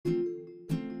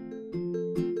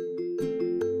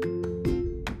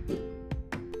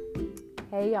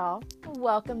Hey y'all,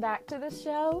 welcome back to the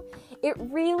show. It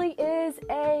really is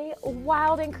a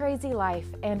wild and crazy life,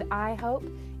 and I hope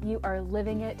you are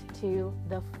living it to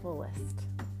the fullest.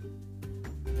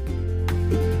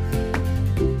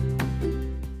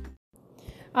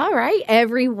 All right,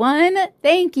 everyone.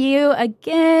 Thank you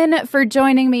again for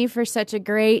joining me for such a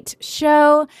great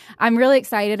show. I'm really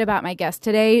excited about my guest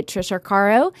today, Trisha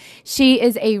Caro. She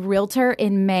is a realtor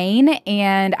in Maine,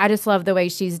 and I just love the way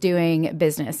she's doing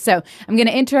business. So I'm going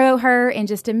to intro her in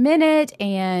just a minute,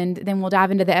 and then we'll dive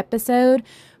into the episode.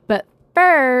 But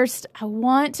first, I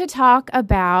want to talk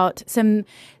about some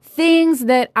things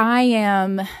that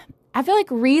I feel like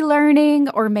relearning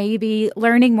or maybe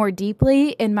learning more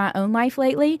deeply in my own life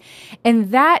lately.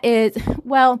 And that is,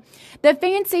 well, the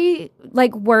fancy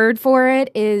word for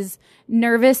it is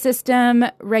nervous system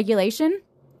regulation.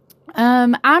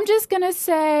 I'm just going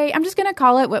to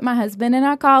call it what my husband and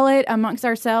I call it amongst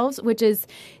ourselves, which is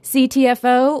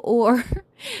CTFO, or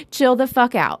chill the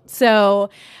fuck out. So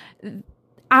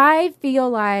I feel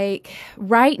like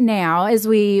right now, as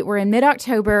we're in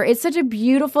mid-October, it's such a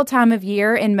beautiful time of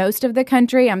year in most of the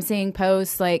country. I'm seeing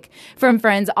posts from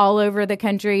friends all over the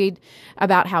country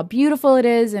about how beautiful it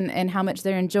is and how much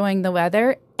they're enjoying the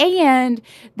weather. And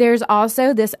there's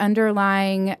also this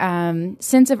underlying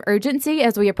sense of urgency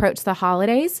as we approach the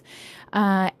holidays.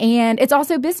 And it's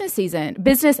also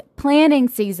business planning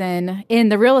season in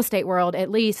the real estate world, at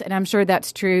least. And I'm sure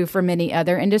that's true for many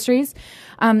other industries.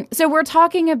 So we're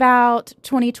talking about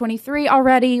 2023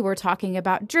 already. We're talking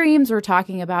about dreams. We're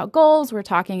talking about goals. We're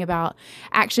talking about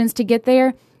actions to get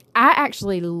there. I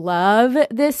actually love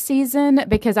this season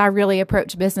because I really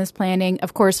approach business planning,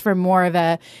 of course, from more of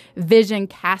a vision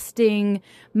casting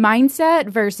mindset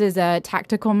versus a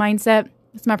tactical mindset.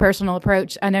 It's my personal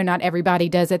approach. I know not everybody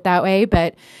does it that way,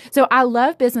 but so I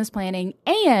love business planning,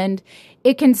 and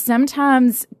it can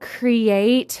sometimes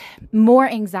create more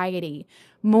anxiety,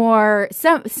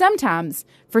 sometimes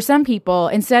for some people,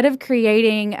 instead of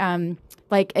creating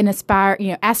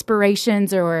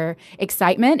aspirations or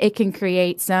excitement, it can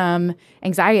create some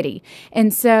anxiety.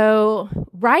 And so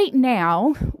right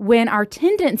now, when our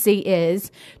tendency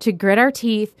is to grit our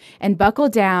teeth and buckle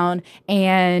down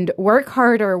and work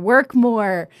harder, work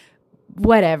more,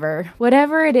 whatever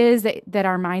it is that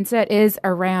our mindset is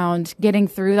around getting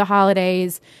through the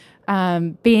holidays,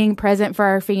 being present for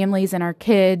our families and our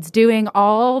kids, doing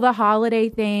all the holiday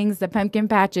things, the pumpkin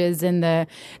patches and the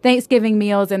Thanksgiving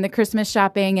meals and the Christmas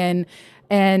shopping and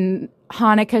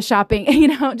Hanukkah shopping,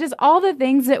 just all the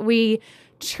things that we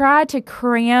try to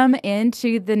cram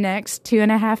into the next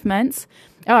 2.5 months.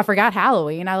 Oh, I forgot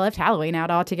Halloween. I left Halloween out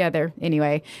altogether.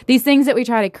 Anyway, these things that we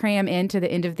try to cram into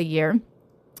the end of the year.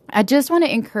 I just want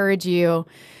to encourage you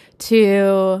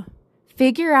to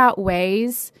figure out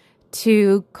ways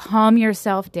to calm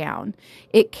yourself down.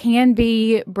 It can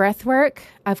be breath work.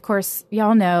 Of course,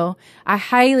 y'all know I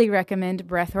highly recommend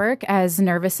breath work as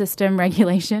nervous system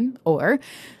regulation, or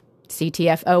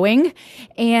CTFOing.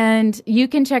 And you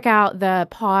can check out the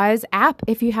Pause app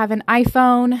if you have an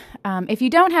iPhone. If you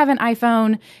don't have an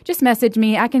iPhone, just message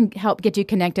me. I can help get you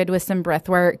connected with some breath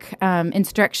work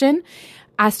instruction.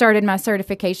 I started my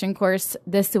certification course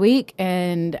this week,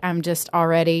 and I'm just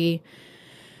already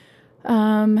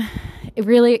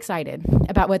really excited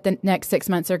about what the next 6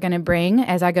 months are going to bring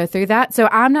as I go through that. So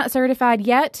I'm not certified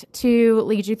yet to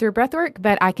lead you through breathwork,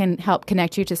 but I can help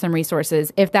connect you to some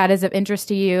resources. If that is of interest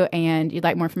to you and you'd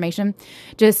like more information,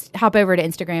 just hop over to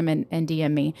Instagram and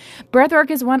DM me.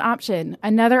 Breathwork is one option.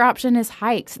 Another option is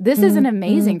hikes. This is an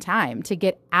amazing time to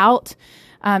get out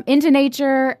into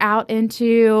nature, out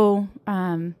into,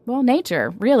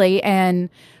 nature, really,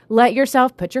 and let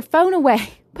yourself put your phone away.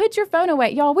 Put your phone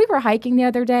away. Y'all, we were hiking the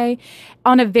other day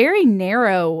on a very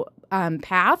narrow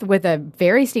path with a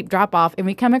very steep drop off, and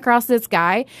we come across this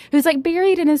guy who's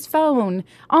buried in his phone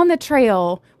on the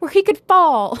trail where he could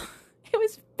fall. It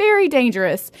was very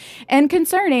dangerous and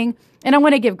concerning. And I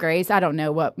want to give grace. I don't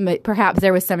know what, perhaps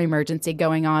there was some emergency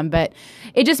going on, but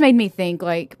it just made me think,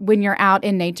 when you're out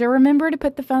in nature, remember to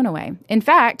put the phone away. In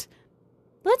fact,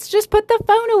 let's just put the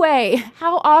phone away.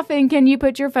 How often can you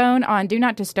put your phone on Do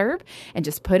Not Disturb and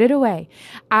just put it away?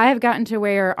 I have gotten to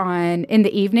where in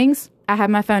the evenings, I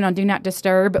have my phone on Do Not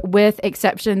Disturb, with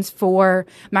exceptions for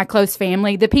my close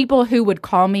family, the people who would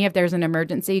call me if there's an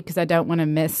emergency, because I don't want to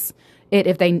miss it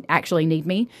if they actually need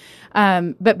me.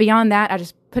 But beyond that, I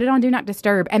just put it on Do Not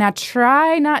Disturb, and I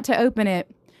try not to open it.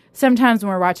 Sometimes when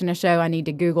we're watching a show, I need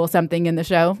to Google something in the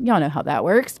show. Y'all know how that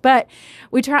works. But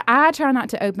I try not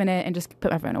to open it and just put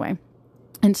my phone away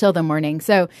until the morning.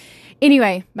 So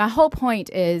Anyway, my whole point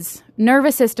is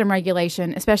nervous system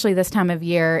regulation, especially this time of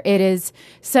year. It is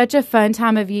such a fun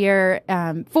time of year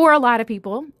for a lot of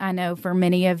people. I know for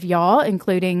many of y'all,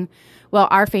 including, well,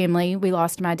 our family. We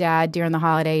lost my dad during the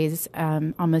holidays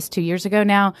almost 2 years ago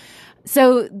now.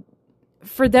 So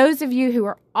for those of you who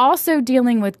are also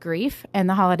dealing with grief, and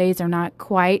the holidays are not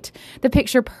quite the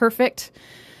picture perfect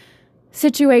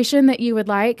situation that you would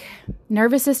like,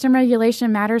 nervous system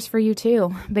regulation matters for you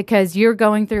too, because you're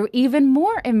going through even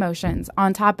more emotions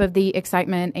on top of the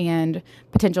excitement and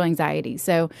potential anxiety.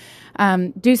 So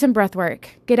do some breath work,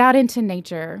 get out into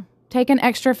nature, take an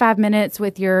extra 5 minutes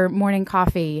with your morning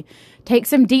coffee, take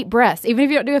some deep breaths. Even if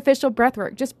you don't do official breath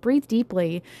work, just breathe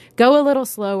deeply, go a little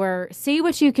slower, see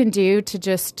what you can do to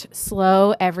just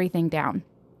slow everything down.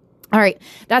 All right,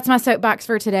 that's my soapbox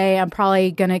for today. I'm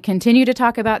probably going to continue to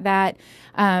talk about that.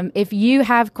 If you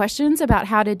have questions about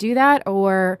how to do that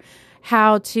or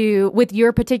how to, with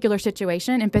your particular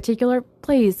situation in particular,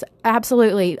 please,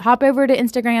 absolutely, hop over to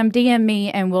Instagram, DM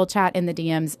me, and we'll chat in the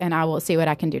DMs, and I will see what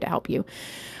I can do to help you.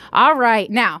 All right,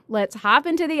 now let's hop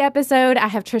into the episode. I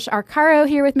have Trish Arcaro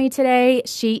here with me today.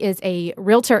 She is a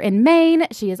realtor in Maine.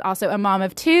 She is also a mom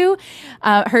of two.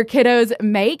 Her kiddos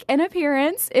make an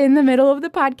appearance in the middle of the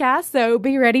podcast, so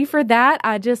be ready for that.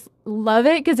 I just love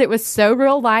it because it was so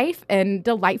real life and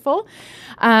delightful.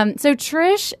 So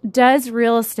Trish does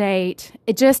real estate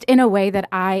just in a way that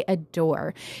I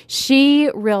adore.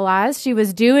 She realized she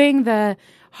was doing the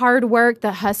hard work,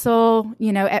 the hustle,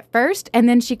 at first. And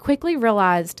then she quickly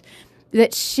realized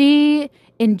that she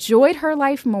enjoyed her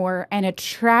life more and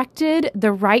attracted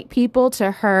the right people to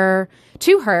her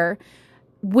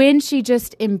when she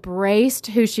just embraced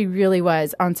who she really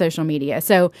was on social media.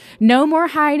 So no more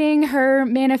hiding her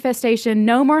manifestation,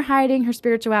 no more hiding her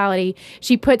spirituality.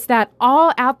 She puts that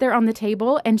all out there on the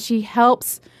table, and she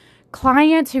helps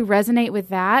clients who resonate with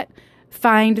that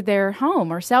find their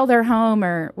home or sell their home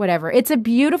or whatever. It's a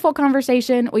beautiful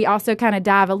conversation. We also kind of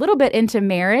dive a little bit into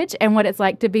marriage and what it's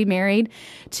like to be married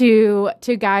to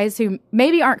guys who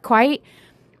maybe aren't quite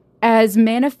as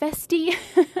manifesty.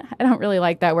 I don't really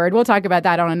like that word. We'll talk about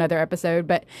that on another episode,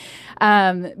 but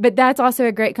that's also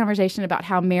a great conversation about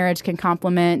how marriage can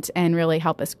complement and really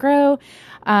help us grow.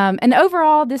 And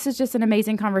overall, this is just an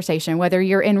amazing conversation, whether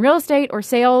you're in real estate or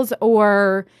sales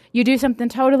or you do something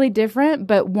totally different,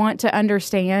 but want to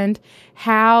understand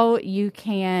how you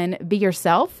can be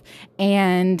yourself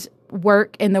and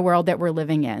work in the world that we're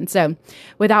living in. So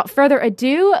without further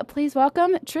ado, please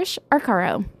welcome Trish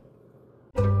Arcaro.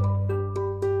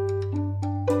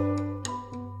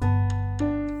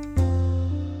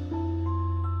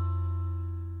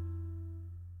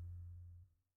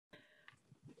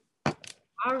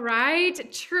 All right,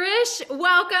 Trish,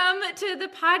 welcome to the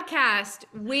podcast.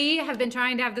 We have been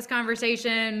trying to have this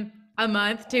conversation a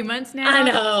month, 2 months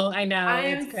now. I know.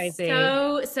 It's crazy.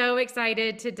 So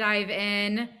excited to dive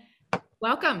in.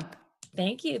 Welcome.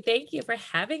 Thank you for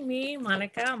having me,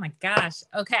 Monica. Oh my gosh.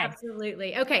 Okay.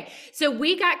 Absolutely. Okay. So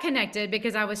we got connected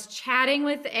because I was chatting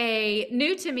with a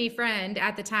new to me friend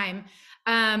at the time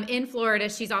in Florida.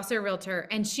 She's also a realtor,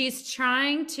 and she's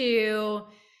trying to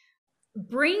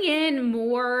bring in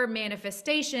more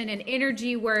manifestation and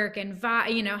energy work and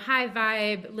high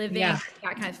vibe living. Yeah.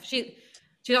 That kind of. She's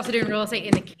also doing real estate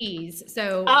in the Keys.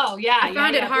 So I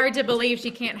found it hard to believe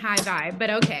she can't high vibe, but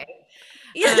okay.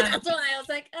 Yeah, that's why I was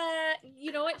like,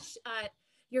 you know what?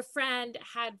 Your friend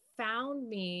had found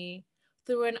me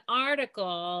through an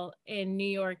article in New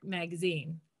York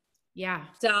Magazine. Yeah.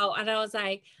 So, and I was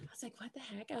like, what the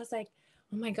heck? I was like,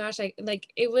 oh my gosh,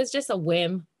 it was just a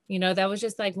whim. That was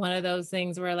just like one of those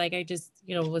things where like, I just,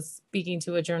 was speaking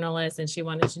to a journalist and she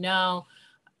wanted to know.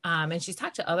 And she's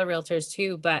talked to other realtors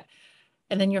too,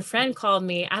 and then your friend called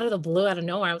me out of the blue, out of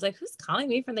nowhere. I was like, who's calling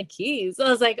me from the Keys? So I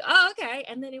was like, oh, okay.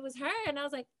 And then it was her. And I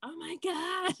was like, oh my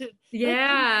God.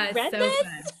 Yeah. Like,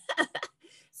 fun.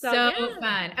 So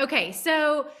fun. Okay.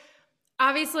 So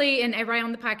obviously, and everybody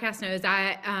on the podcast knows,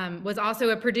 I was also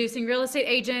a producing real estate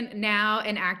agent, now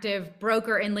an active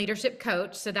broker and leadership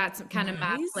coach. So that's kind of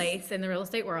my place in the real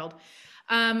estate world.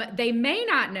 They may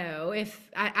not know if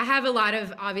I have a lot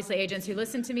of obviously agents who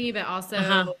listen to me, but also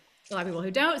a lot of people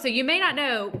who don't. So you may not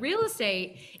know, real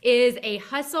estate is a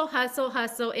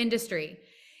hustle industry.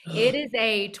 It is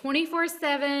a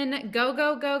 24/7,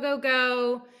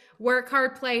 go, work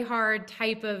hard, play hard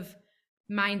type of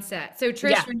mindset. So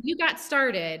Trish, when you got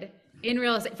started in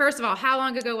real estate, first of all, how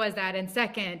long ago was that? And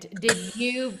second, did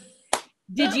you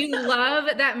love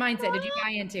that mindset? Did you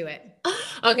buy into it?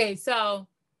 Okay. So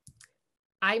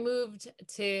I moved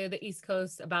to the East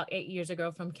Coast about 8 years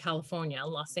ago from California,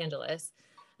 Los Angeles.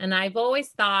 And I've always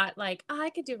thought like, oh, I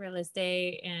could do real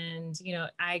estate. And,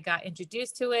 I got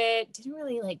introduced to it, didn't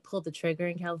really like pull the trigger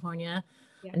in California.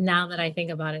 Yeah. And now that I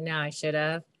think about it now, I should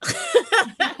have.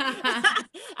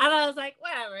 And I was like,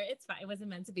 whatever, it's fine. It wasn't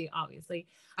meant to be, obviously.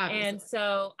 And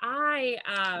so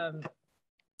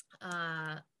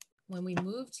when we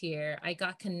moved here, I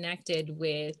got connected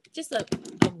with just a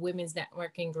women's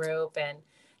networking group and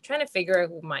trying to figure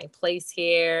out my place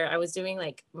here. I was doing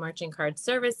like merchant card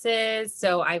services.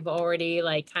 So I've already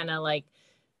like kind of like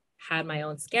had my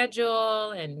own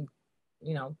schedule and,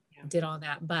 did all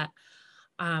that. But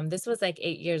this was like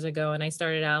 8 years ago, and I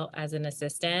started out as an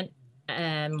assistant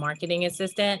and marketing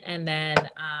assistant. And then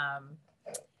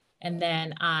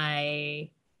I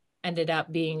ended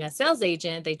up being a sales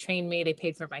agent. They trained me, they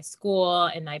paid for my school,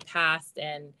 and I passed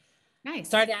and nice.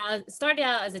 started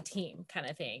out as a team kind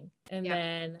of thing. And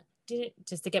then did it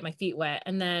just to get my feet wet.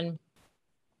 And then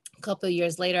a couple of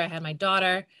years later, I had my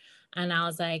daughter, and I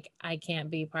was like, I can't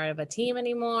be part of a team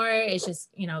anymore. It's just,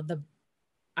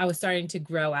 I was starting to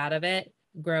grow out of it,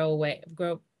 grow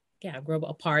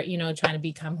apart, trying to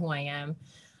become who I am.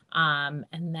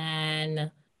 And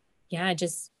then, it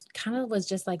just kind of was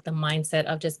just like the mindset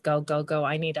of just go, go, go.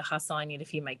 I need to hustle. I need to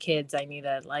feed my kids. I need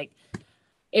to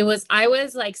I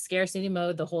was like scarcity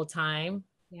mode the whole time.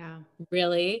 Yeah.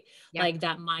 Really. Yeah. Like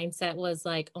that mindset was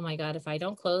like, oh my God, if I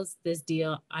don't close this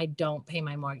deal, I don't pay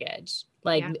my mortgage.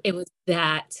 Like it was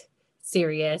that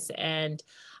serious. And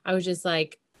I was just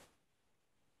like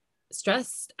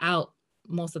stressed out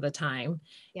most of the time.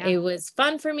 Yeah. It was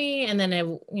fun for me. And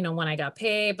then when I got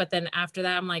paid, but then after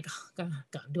that, I'm like, oh,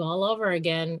 gotta do all over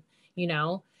again,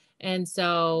 And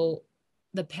so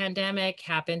the pandemic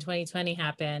happened, 2020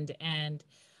 happened. And,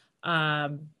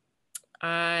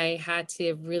 I had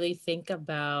to really think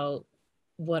about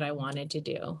what I wanted to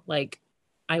do. Like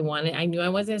I knew I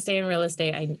wasn't going to stay in real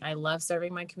estate. I love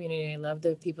serving my community. I love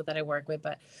the people that I work with,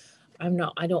 but I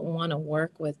don't want to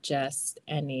work with just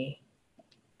any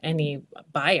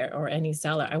buyer or any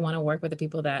seller. I want to work with the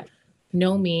people that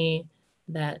know me,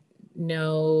 that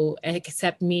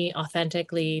accept me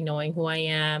authentically, knowing who I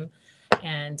am.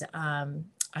 And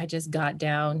I just got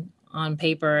down on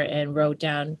paper and wrote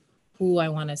down who I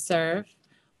want to serve.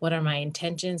 What are my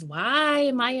intentions? Why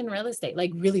am I in real estate?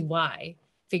 Like really why?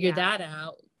 Figured that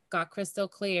out, got crystal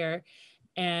clear.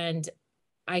 And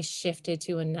I shifted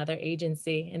to another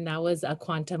agency, and that was a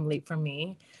quantum leap for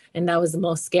me. And that was the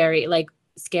most scariest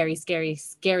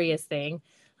thing.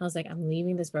 I was like, I'm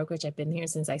leaving this brokerage. I've been here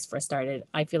since I first started.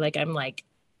 I feel like I'm like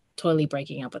totally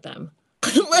breaking up with them.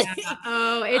 It was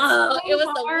hard.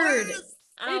 The worst.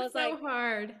 I was so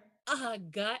hard.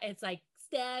 Gut. It's like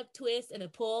stab, twist, and a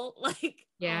pull. Like,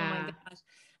 oh my gosh.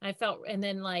 I felt, and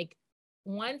then like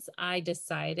once I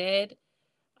decided,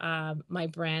 my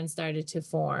brand started to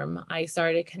form. I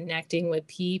started connecting with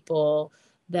people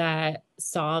that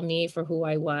saw me for who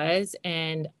I was,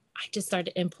 and I just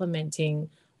started implementing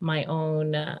my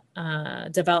own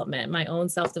development, my own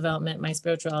self-development, my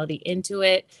spirituality into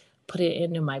it, put it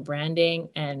into my branding,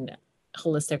 and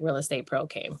Holistic Real Estate Pro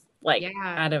came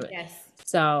out of it. Yes.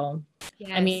 So,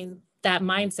 I mean, that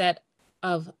mindset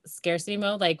of scarcity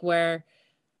mode, like where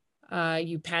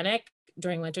you panic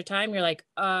during wintertime, you're like,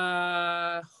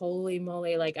 holy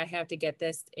moly, like I have to get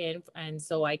this in. And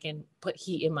so I can put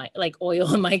heat in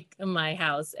oil in my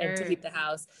house and to heat the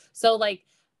house. So like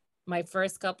my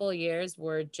first couple of years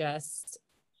were just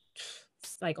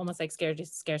like almost like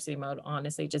scarcity mode,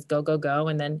 honestly, just go, go, go.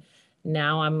 And then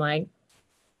now I'm like,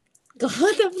 go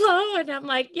with the flow. And I'm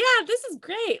like, yeah, this is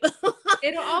great.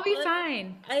 It'll all be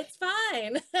fine. It's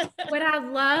fine. What I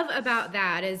love about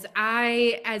that is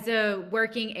as a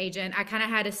working agent, I kind of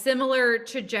had a similar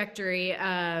trajectory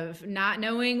of not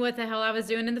knowing what the hell I was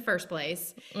doing in the first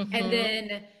place. Mm-hmm. And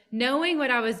then knowing what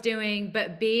I was doing,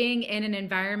 but being in an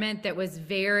environment that was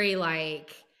very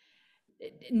like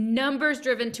numbers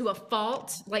driven to a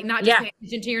fault, like not just paying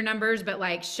attention to your numbers, but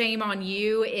like shame on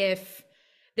you if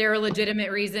there are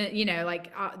legitimate reason,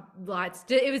 lots.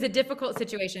 It was a difficult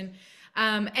situation.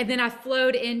 And then I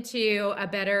flowed into a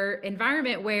better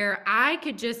environment where I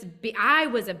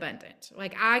was abundant.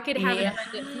 Like I could have an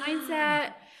abundant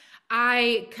mindset.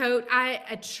 I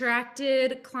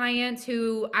attracted clients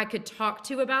who I could talk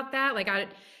to about that. Like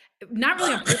not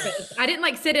really on purpose. I didn't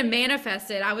like sit and manifest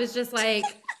it. I was just like,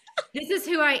 this is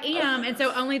who I am. And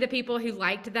so only the people who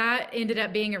liked that ended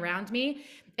up being around me.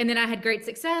 And then I had great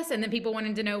success, and then people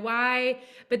wanted to know why.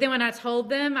 But then when I told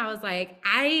them, I was like,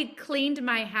 I cleaned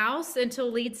my house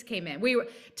until leads came in.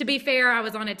 To be fair, I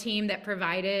was on a team that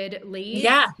provided leads.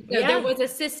 Yeah. So there was a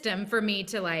system for me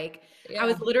to like, I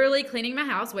was literally cleaning my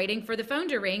house, waiting for the phone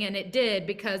to ring, and it did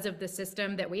because of the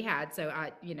system that we had. So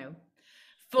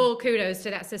full kudos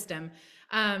to that system.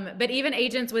 But even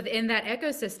agents within that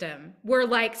ecosystem were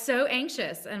like so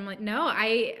anxious. And I'm like, no,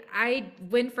 I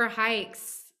went for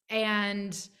hikes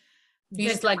and you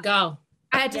just let go.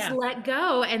 I just let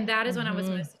go. And that is when I was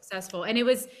most successful. And it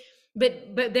was,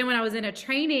 but then when I was in a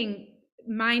training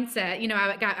mindset,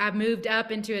 I moved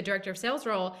up into a director of sales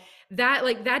role,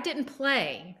 that didn't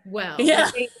play well. Yeah.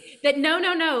 That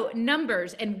no,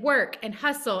 numbers and work and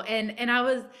hustle. And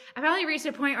I finally reached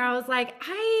a point where I was like,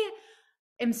 I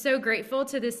am so grateful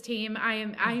to this team.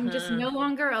 I'm just no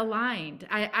longer aligned.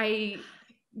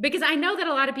 Because I know that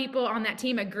a lot of people on that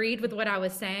team agreed with what I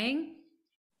was saying,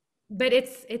 but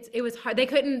it was hard.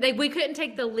 We couldn't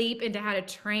take the leap into how to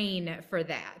train for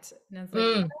that. And I was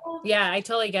like, yeah, I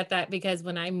totally get that, because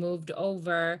when I moved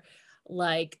over,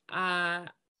 like, I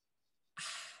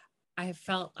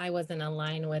felt I wasn't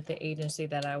aligned with the agency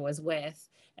that I was with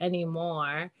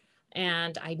anymore.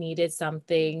 And I needed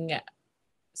something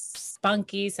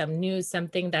spunky, some new,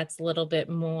 something that's a little bit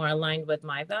more aligned with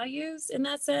my values in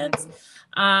that sense.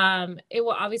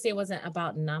 It wasn't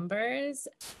about numbers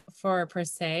per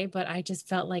se, but I just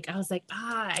felt like I was like,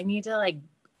 I need to like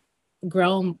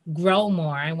grow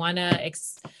more. I want to,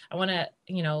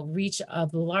 reach a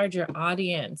larger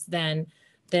audience than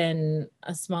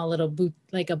a small little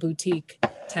boutique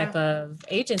type of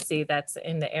agency that's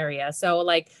in the area. So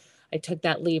like I took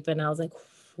that leap, and I was like,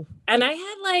 and I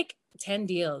had like 10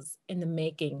 deals in the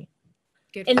making.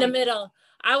 In the middle.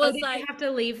 I was did like, you have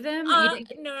to leave them? No,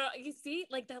 you see,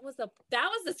 like that was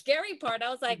the scary part. I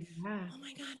was like,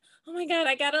 oh my God,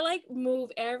 I gotta like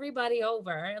move everybody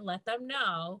over and let them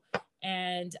know.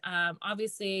 And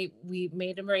obviously we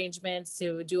made arrangements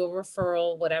to do a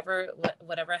referral, whatever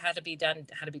had to be done.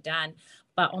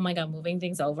 But oh my God, moving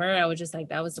things over, I was just like,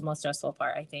 that was the most stressful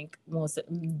part, I think, most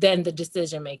than the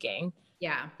decision making.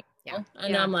 Yeah.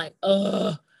 And I'm like,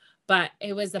 oh, but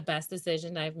it was the best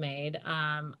decision I've made.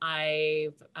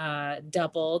 I've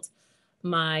doubled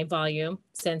my volume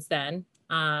since then,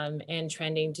 and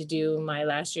trending to do my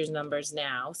last year's numbers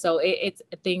now. So it's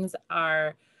things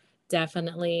are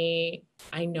definitely,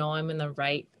 I know I'm in the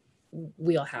right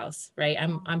wheelhouse, right?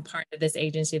 I'm part of this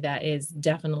agency that is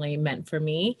definitely meant for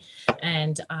me.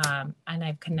 And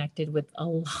I've connected with a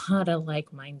lot of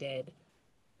like-minded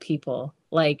people,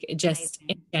 like just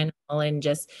in general, and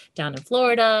just down in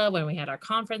Florida when we had our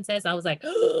conferences, I was like,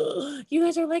 oh, you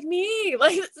guys are like me.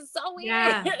 Like, this is so weird.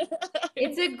 Yeah.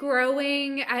 It's a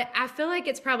growing, I feel like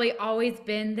it's probably always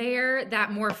been there,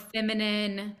 that more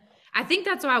feminine. I think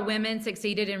that's why women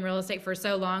succeeded in real estate for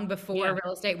so long before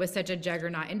real estate was such a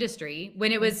juggernaut industry.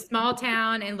 When it was small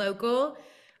town and local,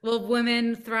 well,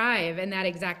 women thrive in that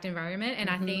exact environment. And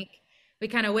I think we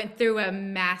kind of went through a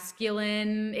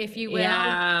masculine, if you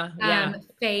will,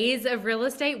 phase of real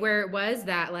estate, where it was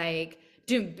that like,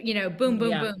 boom,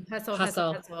 boom,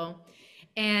 hustle.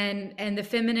 And the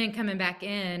feminine coming back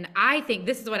in. I think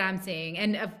this is what I'm seeing.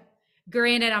 And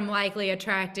granted, I'm likely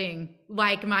attracting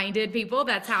like-minded people.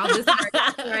 That's how this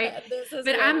works, right?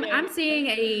 But I'm seeing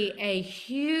a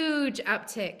huge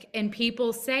uptick in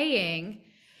people saying,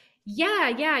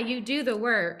 yeah, you do the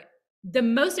work. The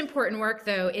most important work,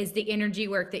 though, is the energy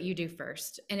work that you do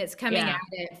first. And it's coming at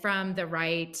it from the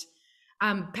right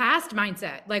past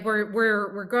mindset. Like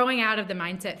we're growing out of the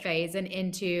mindset phase and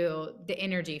into the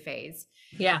energy phase.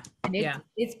 Yeah. And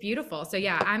it's beautiful. So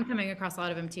yeah, I'm coming across a lot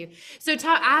of them too. So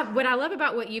what I love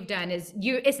about what you've done is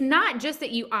it's not just that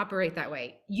you operate that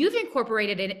way. You've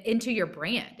incorporated it into your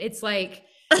brand. It's like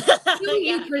who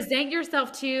you present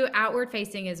yourself to, outward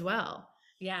facing as well.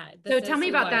 Yeah. So tell me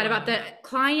about that, about the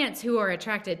clients who are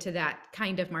attracted to that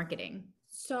kind of marketing.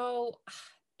 So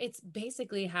it's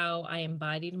basically how I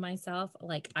embodied myself.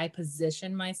 Like I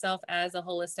position myself as a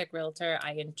holistic realtor.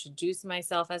 I introduce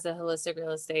myself as a holistic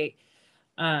real estate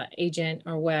agent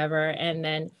or whatever. And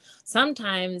then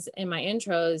sometimes in my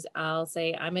intros, I'll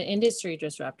say I'm an industry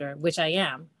disruptor, which I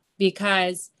am,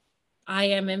 because I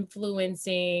am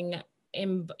influencing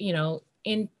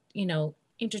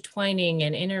intertwining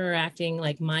and interacting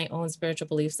like my own spiritual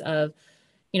beliefs of,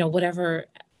 whatever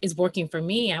is working for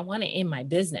me, I want it in my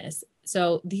business.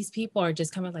 So these people are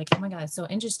just coming like, oh my God, it's so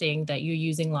interesting that you're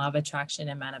using law of attraction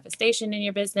and manifestation in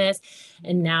your business.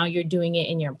 And now you're doing it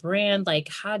in your brand. Like,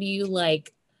 how do you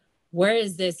where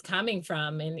is this coming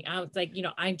from? And I was like,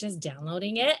 I'm just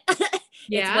downloading it.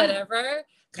 It's whatever.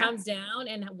 comes down,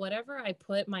 and whatever I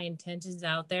put my intentions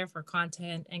out there for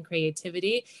content and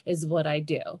creativity is what I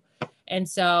do. And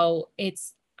so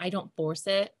I don't force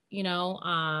it,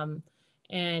 and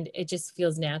it just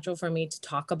feels natural for me to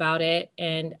talk about it.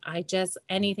 And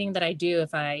anything that I do,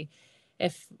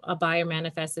 if a buyer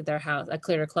manifested their house, a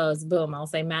clear to close, boom, I'll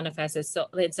say manifested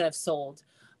instead of sold.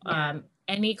 Yeah.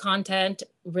 Any content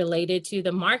related to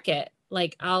the market,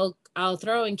 like I'll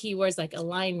throw in keywords like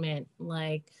alignment,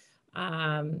 like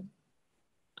what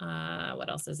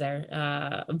else is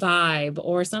there? Vibe,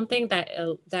 or something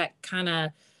that kind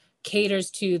of caters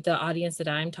to the audience that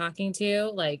I'm talking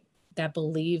to, like that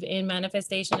believe in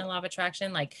manifestation and law of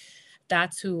attraction. Like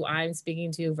that's who I'm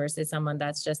speaking to versus someone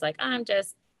that's just like, I'm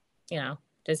just,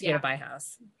 just here to buy a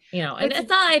house, and it's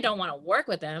not, I don't want to work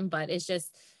with them, but it's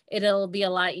just, it'll be a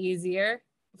lot easier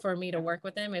for me to work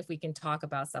with them if we can talk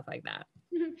about stuff like that.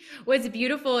 What's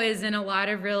beautiful is in a lot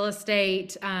of real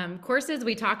estate courses,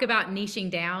 we talk about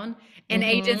niching down, and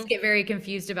agents get very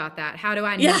confused about that. How do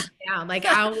I niche down? Like,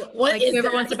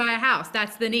 whoever wants to buy a house,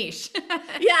 that's the niche.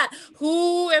 Yeah.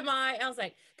 Who am I? I was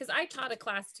like, because I taught a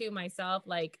class too myself,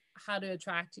 like how to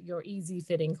attract your easy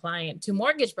fitting client to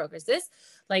mortgage brokers.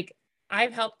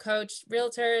 I've helped coach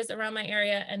realtors around my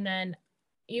area, and then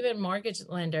even mortgage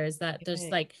lenders that there's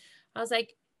like, I was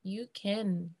like, you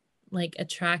can like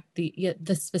attract the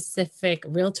specific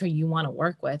realtor you want to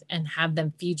work with and have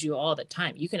them feed you all the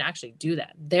time. You can actually do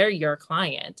that. They're your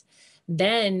client.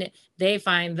 Then they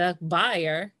find the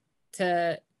buyer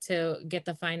to get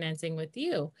the financing with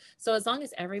you. So as long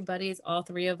as all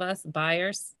three of us,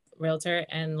 buyers, realtor,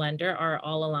 and lender, are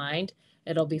all aligned,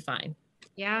 it'll be fine.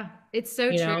 Yeah, it's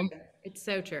so true. It's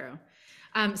so true.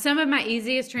 Some of my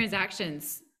easiest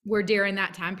transactions were during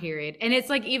that time period. And it's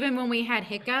like, even when we had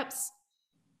hiccups,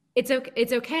 it's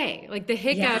okay. Like the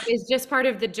hiccup is just part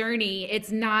of the journey.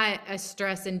 It's not a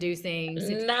stress inducing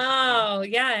situation. No.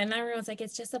 Yeah. And everyone's like,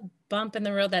 it's just a bump in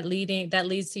the road that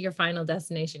leads to your final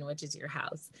destination, which is your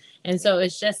house. And so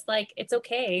it's just like, it's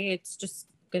okay. It's just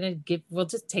we'll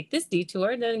just take this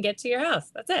detour and then get to your house.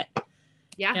 That's it.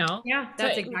 Yeah. Yeah.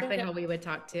 That's exactly how we would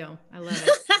talk too. I love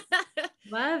it.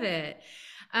 Love it.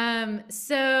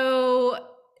 So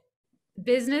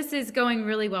business is going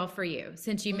really well for you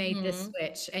since you made this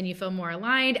switch and you feel more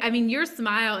aligned. I mean, your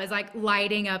smile is like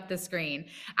lighting up the screen.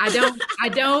 I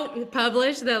don't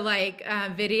publish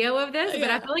the video of this, but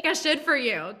I feel like I should for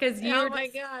you, because you're, oh my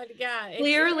God, yeah,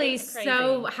 clearly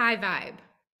so high vibe.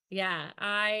 Yeah,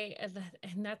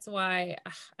 and that's why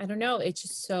I don't know. It's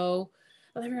just so.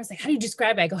 Everyone's like, how do you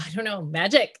describe it? I go, I don't know,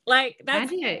 magic. Like that's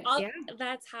magic.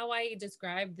 That's how I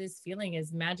describe this feeling,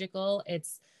 is magical.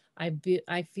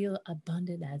 I feel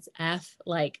abundant as F.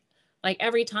 Like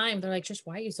every time they're like, Trish,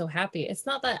 why are you so happy? It's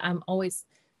not that I'm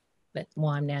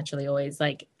naturally always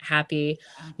like happy,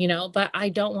 but I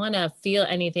don't want to feel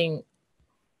anything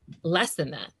less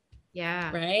than that.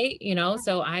 Yeah. Right.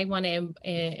 So I want to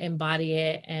embody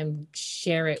it and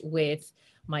share it with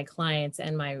my clients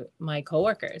and my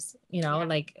coworkers,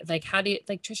 like how do you,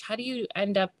 like, Trish, how do you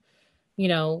end up,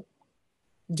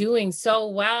 doing so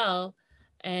well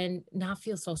and not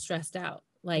feel so stressed out?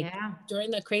 Like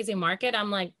during the crazy market,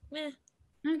 I'm like,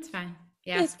 it's fine.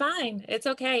 Yeah, it's fine. It's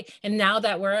okay. And now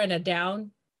that we're in a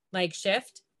down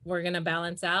shift, we're going to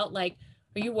balance out. Like,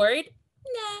 are you worried?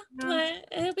 No,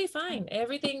 it'll be fine.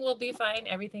 Everything will be fine.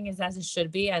 Everything is as it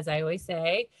should be, as I always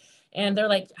say. And they're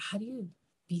like, how do you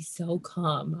be so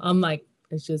calm? I'm like,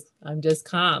 I'm just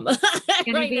calm. It's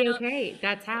gonna be okay.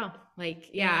 That's how.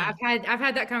 I've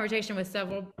had that conversation with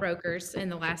several brokers in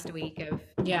the last week of,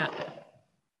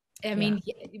 I mean,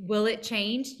 will it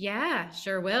change? Yeah,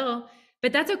 sure will.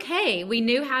 But that's okay. We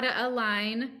knew how to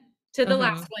align to the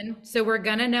last one. So we're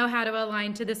gonna know how to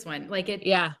align to this one.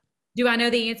 Do I know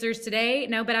the answers today?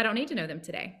 No, but I don't need to know them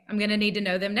today. I'm going to need to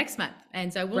know them next month.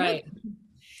 And so we'll know.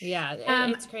 Yeah,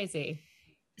 it's crazy.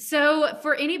 So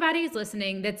for anybody who's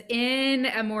listening that's in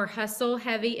a more hustle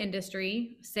heavy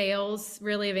industry, sales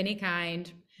really of any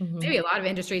kind, maybe a lot of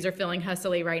industries are feeling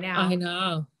hustly right now. I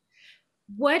know.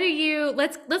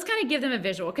 Let's kind of give them a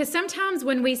visual, because sometimes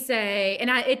when we say, and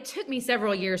it took me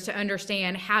several years to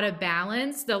understand how to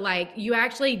balance you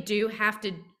actually do have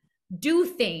to do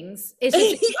things. It's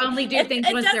just you only do things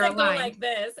once they're aligned. Like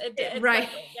this. Right.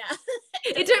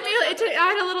 I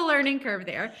had a little learning curve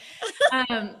there.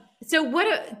 So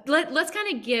let's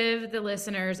kind of give the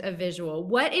listeners a visual.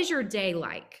 What is your day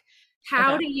like?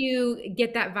 How do you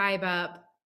get that vibe up?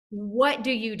 What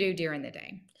do you do during the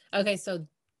day? Okay. So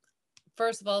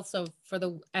first of all, for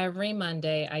every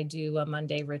Monday, I do a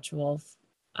Monday ritual.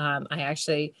 I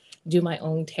actually do my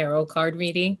own tarot card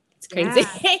reading. It's crazy.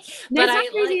 No, it's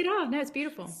not crazy at all. No, it's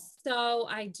beautiful. So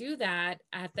I do that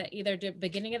at the either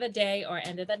beginning of the day or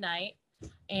end of the night.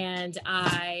 And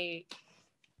hi.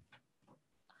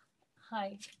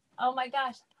 Oh my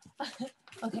gosh.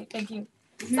 Okay, thank you.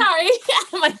 Sorry,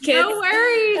 my kids. No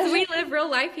worries. We live real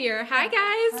life here. Hi,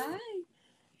 guys. Hi.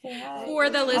 Say hi.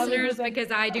 For the listeners, because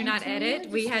I do not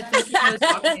edit, we had some people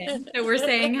talking in, so we're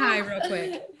saying hi real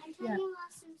quick. I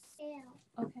lost some scale.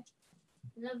 Okay.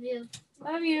 Love you.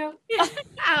 Love you. Oh,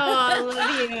 I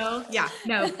love you. Yeah,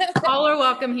 no, all are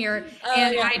welcome here.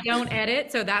 And yeah. I don't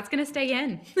edit, so that's going to stay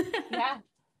in. Yeah.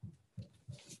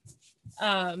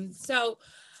 So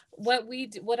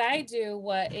what I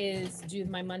do is do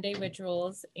my Monday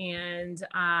rituals, and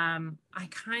I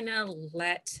kind of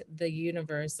let the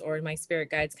universe or my spirit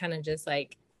guides kind of just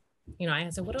like, you know, I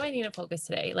said, what do I need to focus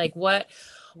today? Like what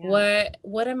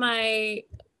am I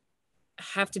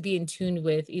have to be in tune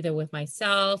with, either with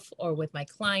myself or with my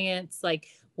clients? Like,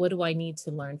 what do I need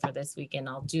to learn for this weekend?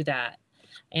 I'll do that.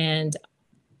 And,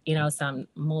 you know,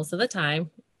 most of the time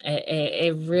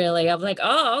it really, I'm like,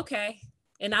 oh, okay.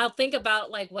 And I'll think about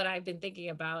like what I've been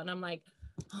thinking about. And I'm like,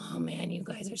 oh man, you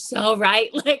guys are so right.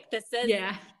 Like this is,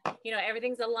 you know,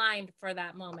 everything's aligned for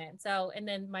that moment. So, and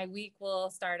then my week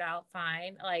will start out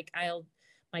fine. Like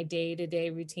my day-to-day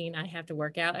routine, I have to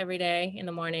work out every day in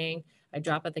the morning. I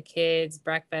drop at the kids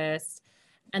breakfast.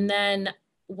 And then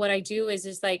what I do is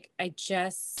just like, I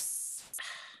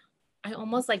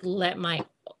almost like let my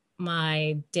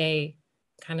day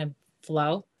kind of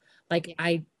flow. Like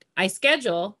I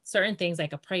schedule certain things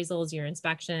like appraisals, your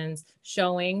inspections,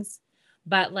 showings,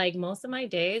 but like most of my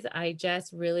days, I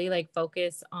just really like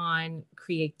focus on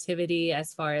creativity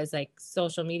as far as like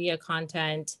social media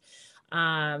content,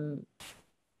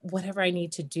 whatever I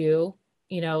need to do,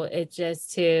 you know, it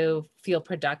just to feel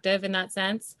productive in that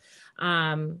sense.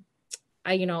 I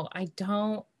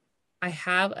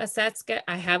have a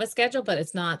schedule, but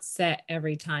it's not set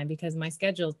every time because my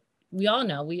schedule, we all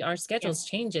know our schedules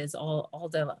changes all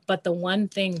day. But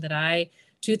the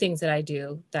two things that I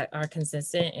do that are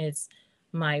consistent is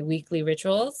my weekly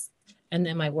rituals and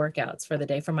then my workouts for the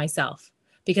day for myself,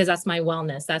 because that's my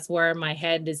wellness. That's where my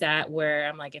head is at, where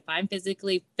I'm like, if I'm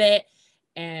physically fit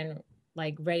and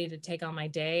like ready to take on my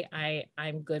day,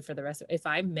 I'm good for the rest of it. If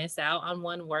I miss out on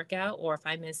one workout or if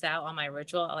I miss out on my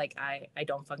ritual, like I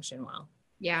don't function well.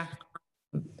 Yeah.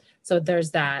 So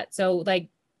there's that. So like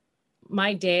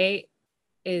my day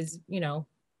is, you know,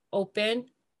 open,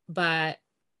 but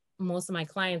most of my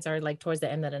clients are like towards the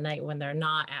end of the night when they're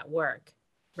not at work.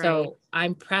 Right. So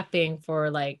I'm prepping for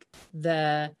like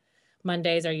the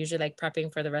Mondays are usually like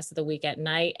prepping for the rest of the week at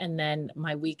night. And then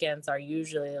my weekends are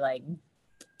usually like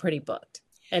pretty booked.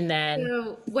 And then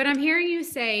so what I'm hearing you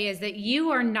say is that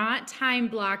you are not time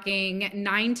blocking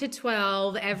 9 to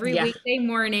 12 every weekday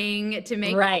morning to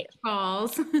make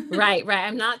calls. Right.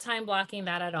 I'm not time blocking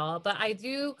that at all, but I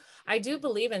do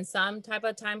believe in some type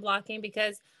of time blocking,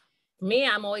 because me,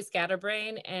 I'm always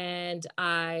scatterbrained, and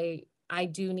I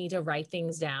do need to write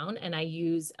things down, and I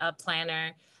use a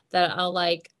planner that I'll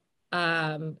like,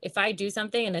 if I do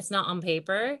something and it's not on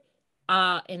paper,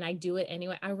 and I do it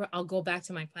anyway, I'll go back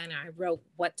to my planner. I wrote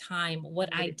what time, what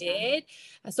I did.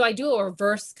 So I do a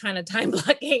reverse kind of time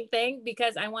blocking thing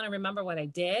because I want to remember what I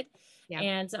did. Yeah.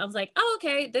 And so I was like, oh,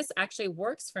 okay, this actually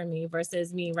works for me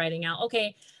versus me writing out,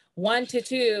 okay, 1 to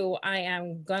 2, I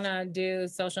am gonna do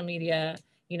social media,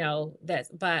 you know,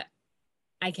 this, but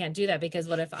I can't do that because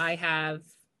what if I have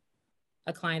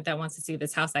a client that wants to see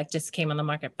this house that just came on the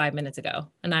market 5 minutes ago,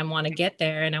 and I want to get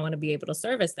there and I want to be able to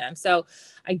service them. So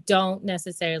I don't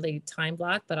necessarily time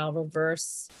block, but I'll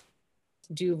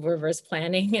do reverse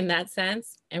planning in that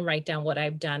sense and write down what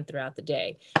I've done throughout the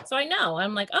day. So I know,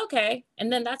 I'm like, okay.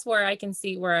 And then that's where I can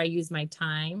see where I use my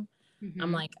time. Mm-hmm.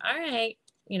 I'm like, all right,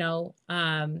 you know,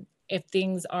 if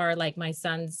things are like my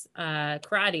son's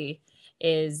karate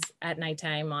is at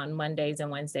nighttime on Mondays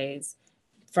and Wednesdays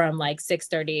from like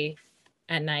 6:30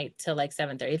 at night till like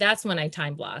 7:30. That's when I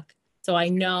time block. So I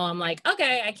know, I'm like,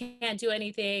 okay, I can't do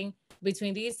anything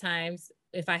between these times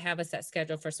if I have a set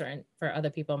schedule for other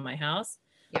people in my house.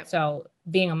 Yep. So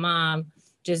being a mom,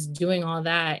 just doing all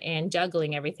that and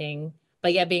juggling everything,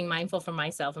 but yeah, being mindful for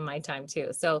myself and my time too.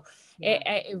 So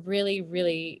it really,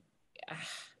 really,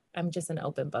 I'm just an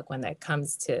open book when that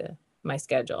comes to my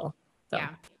schedule. So.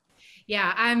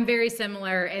 Yeah, I'm very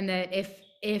similar in that if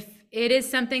it is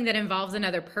something that involves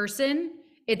another person,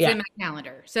 it's in my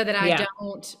calendar so that I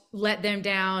don't let them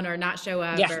down or not show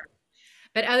up. Yeah.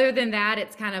 But other than that,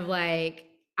 it's kind of like,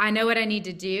 I know what I need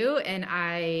to do and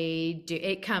I do,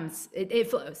 it comes, it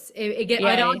flows.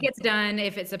 It all gets done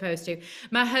if it's supposed to.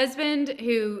 My husband,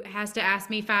 who has to ask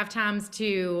me 5 times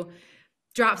to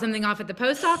drop something off at the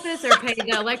post office or pay the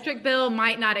electric bill,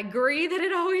 might not agree that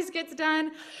it always gets done,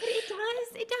 but it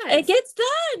does. It does. It gets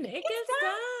done. It gets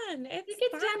done. It It's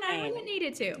gets done when fine. it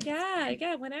needed to.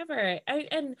 Yeah, whenever.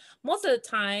 And most of the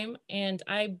time,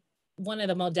 one of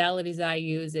the modalities that I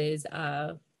use is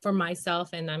for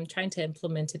myself, and I'm trying to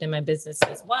implement it in my business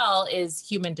as well, is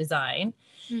human design.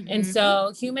 And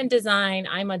so human design,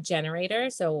 I'm a generator.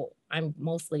 So I'm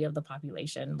mostly of the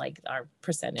population, like our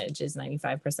percentage is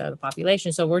 95% of the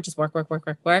population. So we're just work.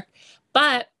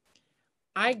 But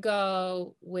I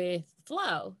go with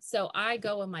flow. So I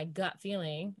go with my gut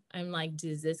feeling. I'm like,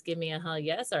 does this give me a hell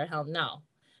yes or a hell no?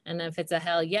 And if it's a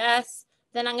hell yes,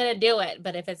 then I'm going to do it.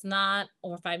 But if it's not,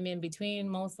 or if I'm in between,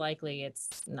 most likely it's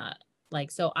not.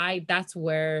 Like, so that's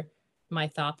where my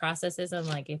thought process is. I'm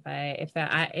like, if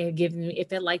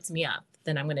it lights me up,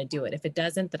 then I'm going to do it. If it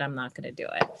doesn't, then I'm not going to do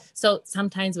it. So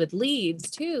sometimes with leads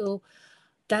too,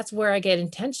 that's where I get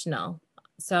intentional.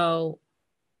 So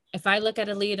if I look at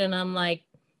a lead and I'm like,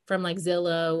 from like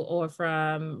Zillow or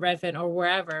from Redfin or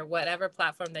wherever, whatever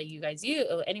platform that you guys use,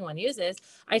 or anyone uses,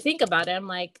 I think about it. I'm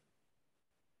like,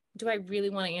 do I really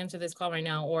want to answer this call right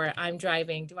now? Or I'm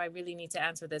driving. Do I really need to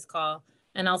answer this call?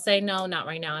 And I'll say, no, not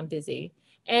right now. I'm busy.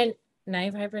 And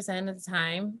 95% of the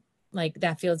time, like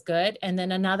that feels good. And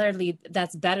then another lead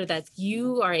that's better, that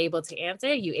you are able to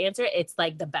answer, you answer, it's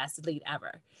like the best lead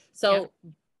ever. So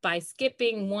by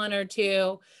skipping one or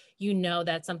two, you know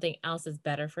that something else is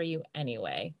better for you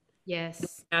anyway.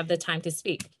 Yes. Have the time to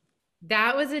speak.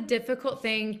 That was a difficult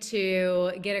thing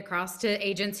to get across to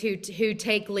agents who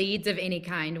take leads of any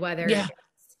kind, whether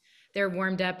they're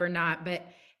warmed up or not. But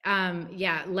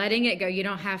letting it go. You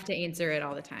don't have to answer it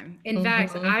all the time. In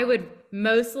fact, I would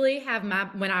mostly have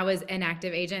when I was an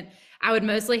active agent, I would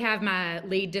mostly have my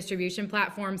lead distribution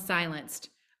platform silenced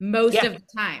most of the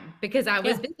time because I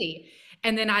was busy.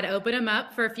 And then I'd open them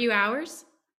up for a few hours.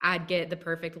 I'd get the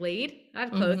perfect lead.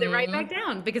 I'd close it right back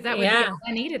down because that would be all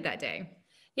I needed that day.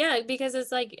 Yeah, because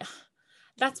it's like,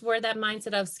 that's where that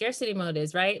mindset of scarcity mode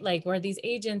is, right? Like where these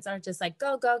agents are just like,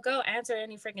 go, answer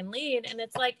any freaking lead. And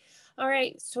it's like, all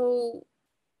right, so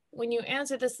when you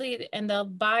answer this lead and the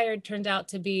buyer turned out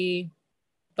to be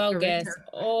bogus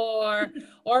or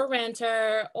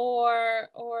renter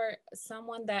or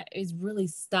someone that is really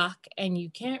stuck and you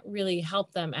can't really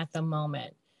help them at the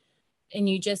moment. And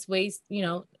you just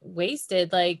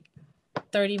wasted like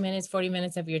 30 minutes, 40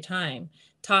 minutes of your time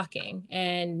talking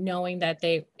and knowing that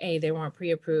they weren't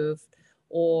pre-approved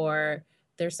or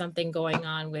there's something going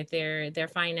on with their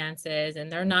finances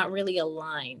and they're not really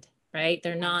aligned, right?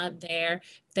 They're not there.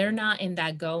 They're not in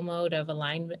that go mode of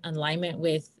alignment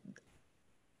with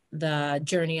the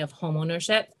journey of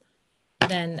homeownership.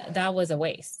 Then that was a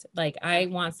waste. Like I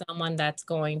want someone that's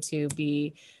going to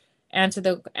be answer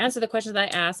the questions I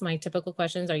ask, my typical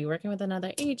questions. Are you working with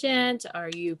another agent? Are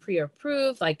you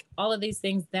pre-approved? Like all of these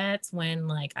things. That's when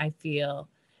like I feel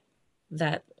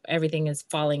that everything is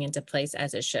falling into place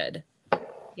as it should.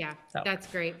 Yeah, that's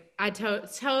great. I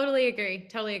totally agree.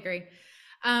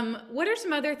 What are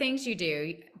some other things you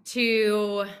do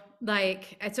to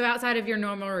so outside of your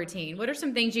normal routine, what are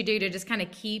some things you do to just kind of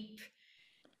keep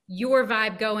your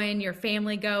vibe going, your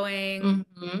family going?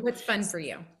 What's fun for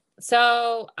you?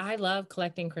 So I love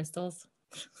collecting crystals.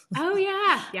 Oh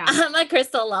yeah. I'm a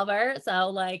crystal lover. So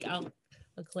like I'll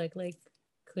collect like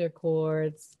clear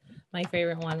quartz. My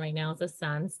favorite one right now is a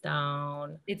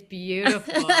sunstone. It's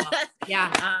beautiful.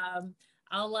 Yeah.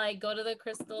 I'll like go to the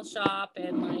crystal shop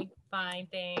and like find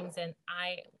things. And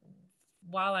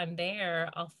while I'm there,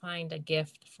 I'll find a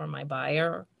gift for my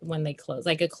buyer when they close,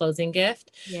 like a closing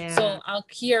gift. Yeah. So I'll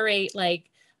curate like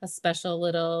a special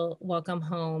little welcome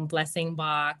home blessing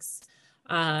box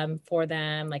for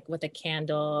them, like with a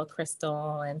candle,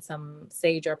 crystal, and some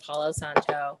sage or Palo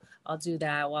Santo. I'll do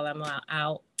that while I'm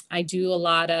out. I do a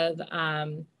lot of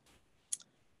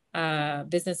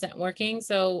business networking.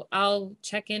 So I'll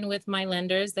check in with my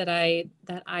lenders that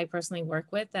I personally work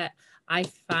with that I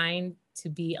find to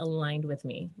be aligned with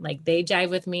me. Like they jive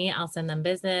with me, I'll send them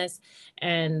business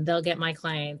and they'll get my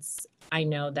clients. I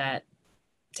know that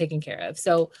taken care of.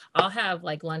 So I'll have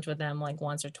like lunch with them like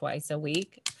once or twice a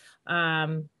week.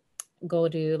 Go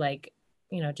to like,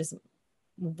 just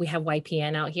we have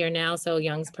YPN out here now. So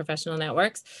Young's Professional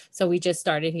Networks. So we just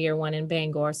started here, one in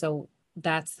Bangor. So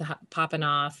that's popping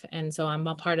off. And so I'm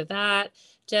a part of that.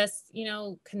 Just,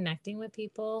 connecting with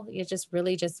people. You're just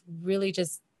really just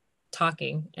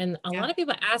talking. And a lot of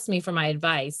people ask me for my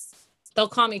advice. They'll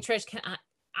call me, Trish,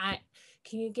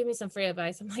 can you give me some free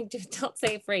advice? I'm like, dude, don't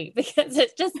say free because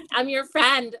it's just, I'm your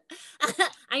friend.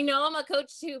 I know I'm a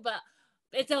coach too, but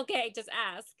it's okay. Just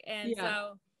ask. And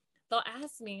so they'll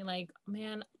ask me like,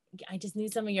 man, I just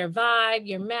need some of your vibe,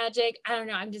 your magic. I don't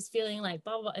know. I'm just feeling like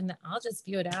blah, blah. And then I'll just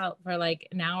spew it out for like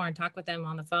an hour and talk with them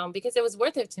on the phone because it was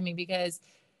worth it to me because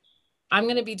I'm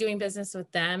going to be doing business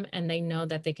with them and they know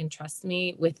that they can trust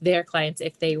me with their clients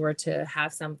if they were to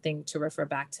have something to refer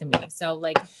back to me. So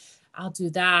like, I'll do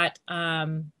that.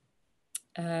 Outside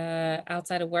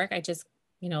of work, I just,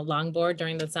 longboard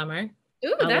during the summer.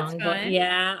 Ooh, that's fun.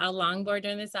 Yeah, I'll longboard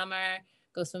during the summer,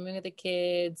 go swimming with the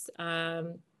kids.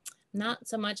 Not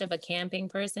so much of a camping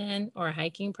person or a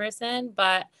hiking person,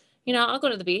 but I'll go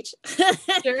to the beach.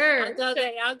 Sure.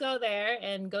 I'll go there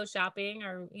and go shopping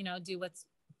or, do what's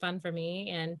fun for me.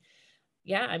 And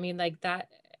yeah, I mean, like that,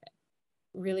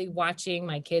 really watching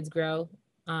my kids grow,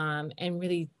 and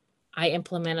really I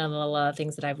implemented a lot of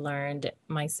things that I've learned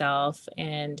myself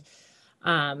and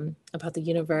about the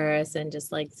universe and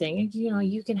just like saying,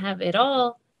 you can have it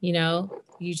all,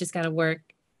 you just got to work,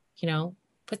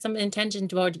 put some intention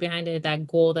towards behind it, that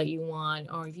goal that you want.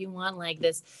 Or if you want like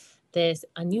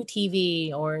a new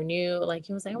TV or a new, like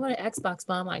he was like, I want an Xbox,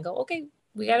 Mom. I go, okay,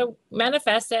 we got to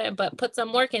manifest it, but put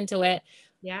some work into it.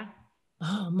 Yeah.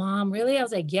 Oh, Mom, really? I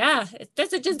was like, yeah, it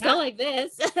doesn't just go like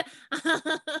this.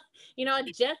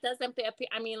 It just doesn't,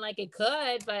 I mean, like it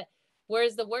could, but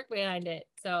where's the work behind it?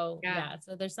 So yeah,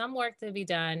 so there's some work to be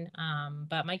done.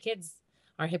 But my kids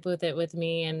are hip with it with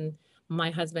me, and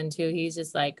my husband too.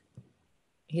 He's like,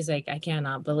 I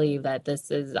cannot believe that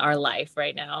this is our life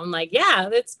right now. I'm like, yeah,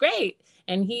 that's great.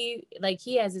 And he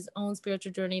has his own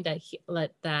spiritual journey that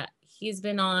he's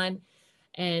been on,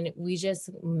 and we just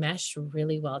mesh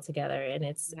really well together. And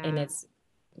it's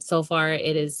so far,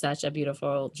 it is such a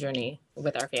beautiful journey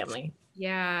with our family.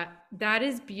 Yeah, that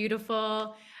is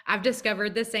beautiful. I've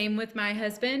discovered the same with my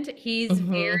husband. He's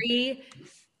very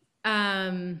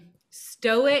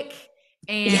stoic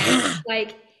and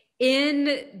like in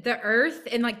the earth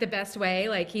in like the best way.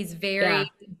 Like he's very,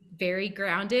 very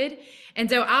grounded. And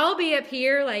so I'll be up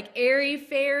here like airy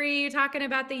fairy talking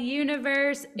about the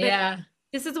universe. But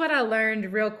this is what I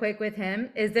learned real quick with him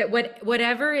is that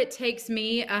whatever it takes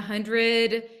me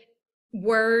 100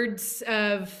 words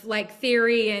of like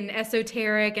theory and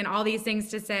esoteric and all these things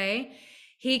to say,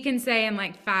 he can say in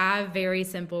like 5 very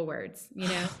simple words,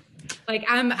 like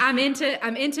I'm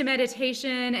into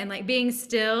meditation and like being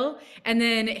still, and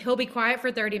then he'll be quiet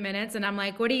for 30 minutes and I'm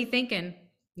like, what are you thinking?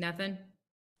 Nothing.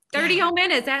 30 whole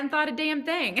minutes, I hadn't thought a damn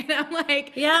thing. And I'm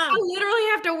like, I literally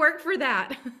have to work for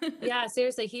that. Yeah,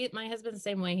 seriously. My husband's the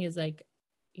same way. He was like,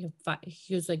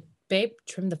 babe,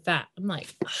 trim the fat. I'm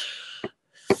like,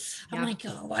 oh,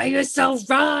 why are you so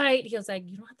right? He was like,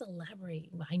 you don't have to elaborate.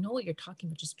 I know what you're talking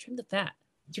about. Just trim the fat.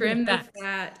 Trim the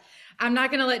fat. I'm not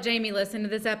going to let Jamie listen to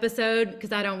this episode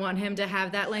because I don't want him to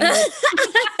have that language.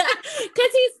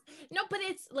 Because but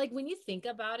it's like when you think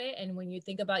about it and when you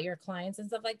think about your clients and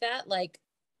stuff like that, like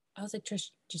I was like, Trish,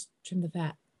 just trim the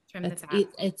fat.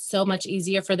 It's so much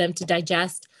easier for them to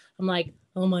digest. I'm like,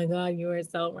 oh my God, you are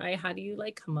so right. How do you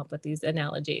like come up with these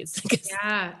analogies?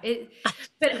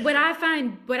 But what I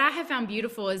have found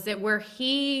beautiful is that where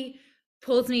he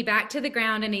pulls me back to the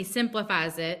ground and he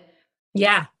simplifies it.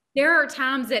 Yeah. There are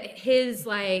times that his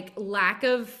like lack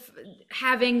of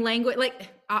having language, like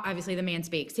obviously the man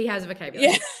speaks, he has a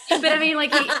vocabulary, but I mean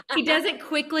like he doesn't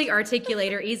quickly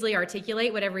articulate or easily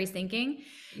articulate whatever he's thinking.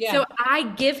 So I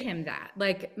give him that,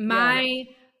 like my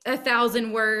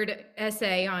 1,000-word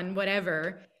essay on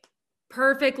whatever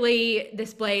perfectly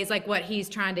displays like what he's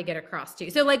trying to get across to.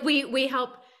 So like we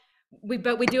help,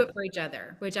 but we do it for each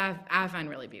other, which I find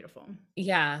really beautiful.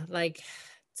 Yeah, like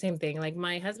same thing. Like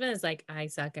my husband is like, I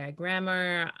suck at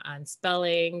grammar, on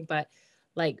spelling, but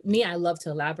like me, I love to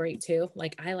elaborate too.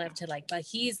 Like I love to but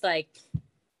he's like,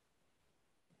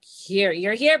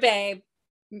 you're here, babe.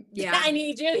 Yeah, I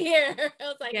need you here. I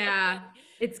was like, okay.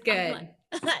 It's good.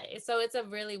 So it's a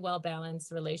really well-balanced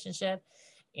relationship.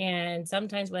 And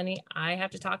sometimes when I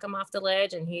have to talk him off the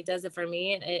ledge and he does it for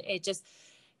me, it just,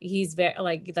 he's very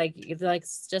like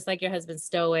just like your husband's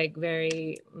stoic,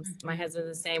 very, my husband's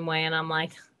the same way. And I'm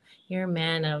like, you're a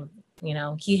man of,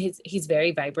 he's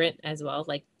very vibrant as well,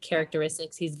 like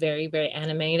characteristics. He's very, very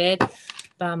animated.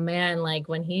 But man, like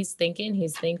when he's thinking.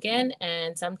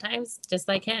 And sometimes just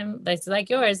like him, it's like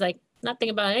yours, like not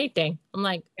think about anything. I'm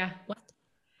like, what?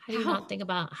 How do you not think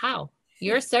about how?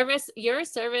 You're a service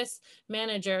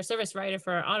manager, service writer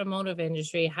for automotive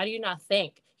industry. How do you not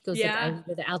think? He goes, I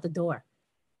leave it out the door.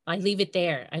 I leave it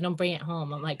there. I don't bring it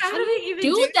home. I'm like, how do you even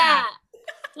do that?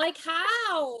 Like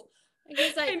how?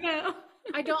 He's like, I know.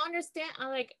 I don't understand.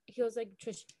 He was like,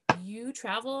 Trish, you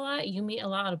travel a lot, you meet a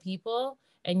lot of people,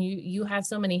 and you have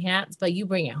so many hats, but you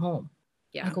bring it home.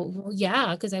 Yeah. I go, well,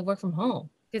 yeah, because I work from home.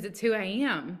 Because it's who I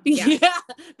am. Yeah.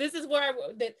 This is where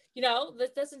this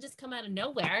doesn't just come out of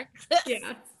nowhere.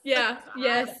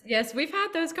 Yes. We've had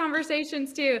those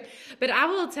conversations too. But I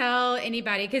will tell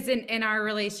anybody, because in our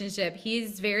relationship,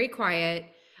 he's very quiet.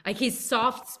 Like he's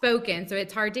soft spoken, so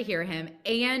it's hard to hear him.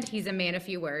 And he's a man of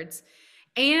few words.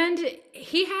 And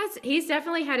he's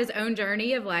definitely had his own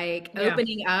journey of like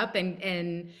opening up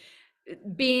and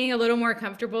being a little more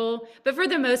comfortable. But for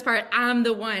the most part, I'm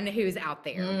the one who's out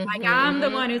there. Like I'm the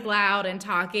one who's loud and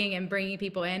talking and bringing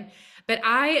people in. But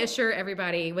I assure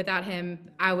everybody, without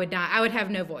him, I would have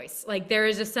no voice. Like there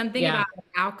is just something about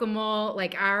Alchemol,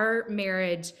 like our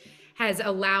marriage has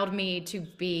allowed me to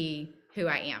be who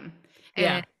I am.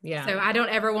 And so I don't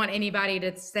ever want anybody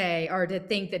to say or to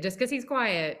think that just because he's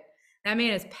quiet, that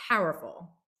man is powerful.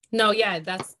 No,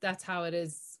 that's how it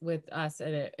is with us.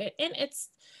 And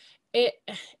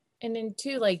then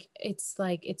too, like it's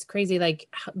crazy, like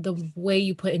the way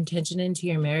you put intention into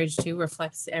your marriage too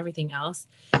reflects everything else.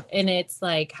 And it's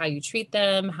like how you treat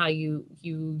them, how you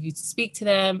speak to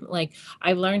them. Like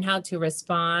I've learned how to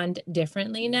respond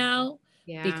differently now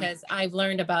because I've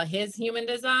learned about his human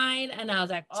design, and I was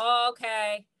like, oh,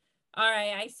 okay, all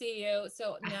right, I see you.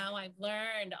 So now I've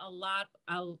learned a lot.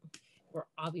 We're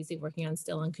obviously working on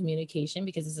communication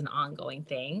because it's an ongoing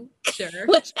thing. Sure.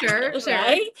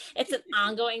 Right? It's an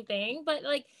ongoing thing, but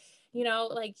like,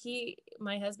 like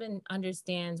my husband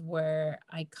understands where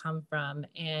I come from,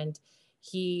 and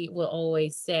he will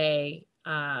always say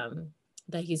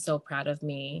that he's so proud of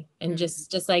me. And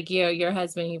just like your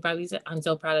husband, he probably said, I'm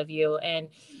so proud of you. And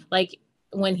like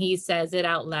when he says it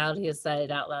out loud, he'll say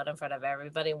it out loud in front of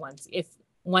everybody once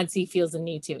he feels the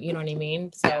need to, you know what I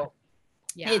mean? So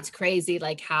it's crazy,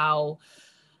 like how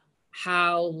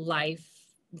life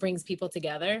brings people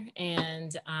together.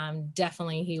 And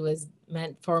definitely he was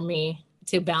meant for me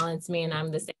to balance me, and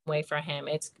I'm the same way for him.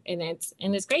 It's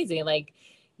crazy. Like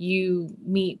you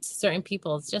meet certain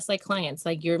people, it's just like clients,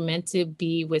 like you're meant to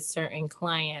be with certain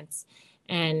clients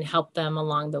and help them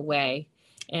along the way.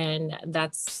 And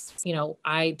that's,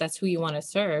 that's who you want to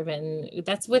serve. And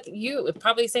that's with you.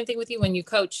 Probably the same thing with you when you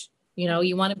coach,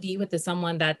 you want to be with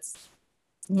someone that's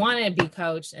want to be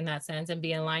coached in that sense and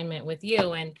be in alignment with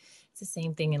you. And it's the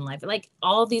same thing in life. Like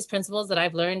all these principles that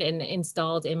I've learned and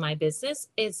installed in my business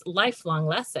is lifelong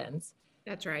lessons.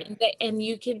 That's right. And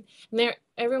you can,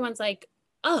 everyone's like,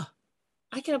 oh,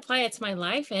 I can apply it to my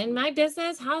life and my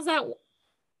business. How's that?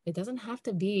 It doesn't have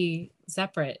to be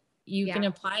separate. You can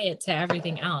apply it to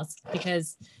everything else,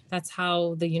 because that's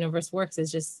how the universe works,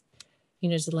 is just,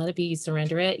 just let it be, you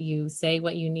surrender it, you say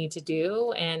what you need to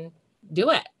do and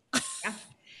do it.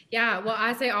 Yeah. Well,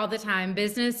 I say all the time,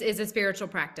 business is a spiritual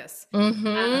practice.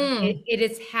 It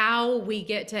is how we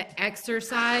get to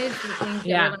exercise the things that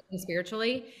we're learning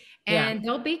spiritually. And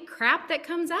there'll be crap that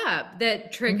comes up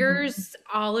that triggers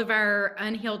all of our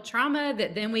unhealed trauma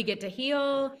that then we get to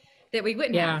heal, that we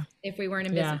wouldn't have if we weren't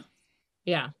in business.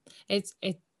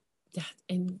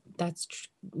 And that's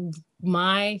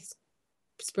my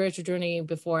spiritual journey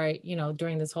before,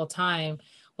 during this whole time,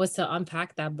 was to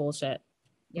unpack that bullshit.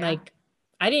 Like,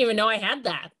 I didn't even know I had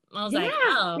that. I was like,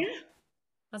 oh,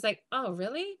 I was like, oh,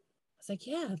 really? I was like,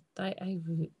 yeah, I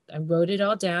wrote it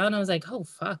all down. I was like, oh,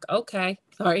 fuck. Okay.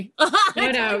 Sorry.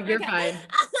 No, you're fine.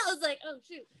 I was like, oh,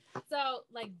 shoot. So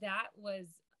like, that was,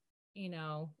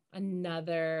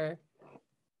 another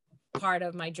part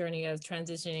of my journey of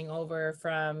transitioning over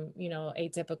from,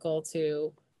 atypical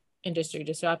to industry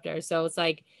disruptor. So it's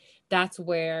like, that's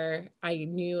where I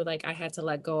knew like I had to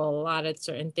let go a lot of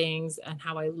certain things, and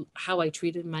how I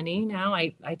treated money. Now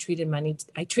I treat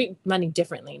money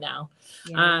differently now.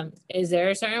 Is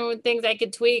there certain things I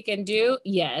could tweak and do?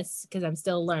 Yes, because I'm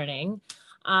still learning.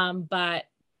 But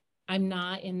I'm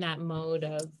not in that mode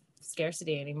of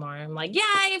scarcity anymore. I'm like,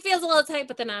 it feels a little tight,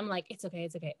 but then I'm like, it's okay.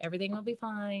 Everything will be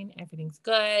fine. Everything's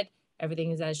good.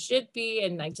 Everything is as should be.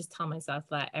 And I just tell myself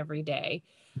that every day.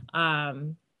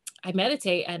 I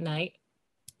meditate at night.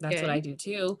 That's what I do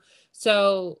too.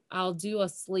 So I'll do a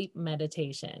sleep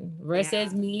meditation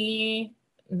versus me.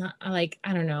 Not like,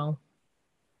 I don't know.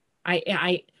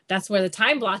 I that's where the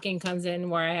time blocking comes in,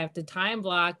 where I have to time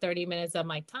block 30 minutes of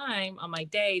my time on my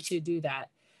day to do that.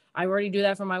 I already do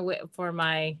that for my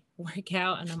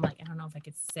workout. And I'm like, I don't know if I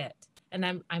could sit, and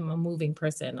I'm a moving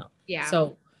person. Yeah.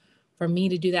 So for me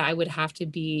to do that, I would have to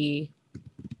be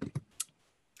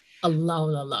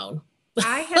alone.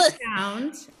 I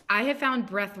have found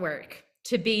breath work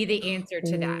to be the answer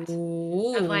to that.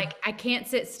 Of like, I can't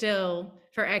sit still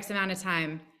for X amount of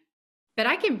time, but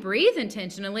I can breathe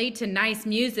intentionally to nice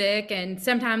music, and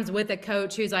sometimes with a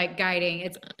coach who's like guiding.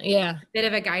 It's a bit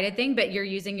of a guided thing, but you're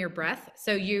using your breath.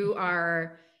 So you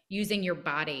are using your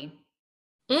body.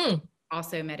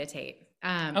 Also meditate.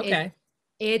 Okay.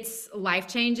 It's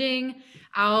life-changing.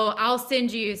 I'll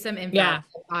send you some info. Yeah.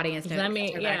 Audience notes.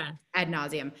 Ad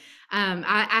nauseum.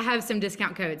 I have some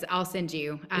discount codes I'll send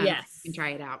you. Yes. You can try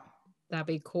it out. That'd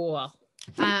be cool.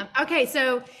 Okay,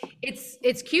 so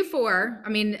it's Q4. I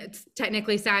mean, it's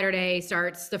technically Saturday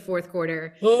starts the fourth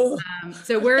quarter.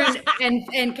 So we're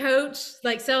and coach,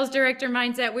 like sales director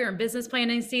mindset, we're in business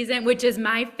planning season, which is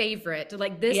my favorite.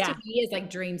 Like this to me is like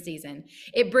dream season.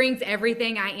 It brings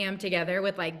everything I am together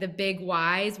with like the big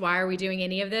whys. Why are we doing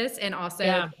any of this? And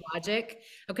also logic.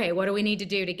 Okay, what do we need to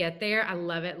do to get there? I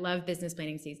love it. Love business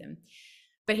planning season.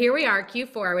 But here we are,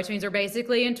 Q4, which means we're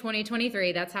basically in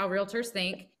 2023. That's how realtors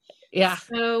think. Yeah.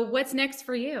 So what's next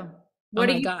for you? What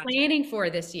are you planning for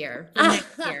this year? For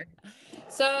next year?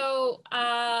 So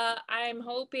I'm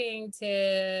hoping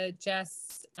to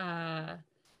just, I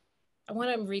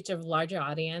want to reach a larger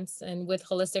audience. And with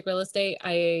holistic real estate,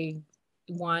 I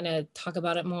want to talk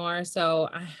about it more. So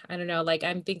I don't know, like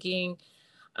I'm thinking,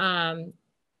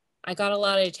 I got a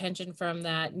lot of attention from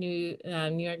that New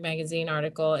York Magazine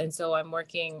article. And so I'm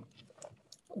working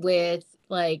with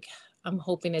like, I'm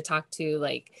hoping to talk to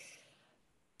like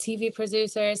TV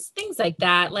producers, things like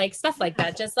that, like stuff like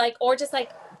that, just like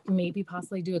maybe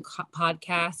possibly do a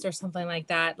podcast or something like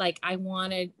that. Like I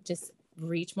want to just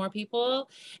reach more people,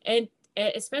 and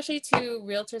especially to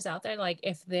realtors out there, like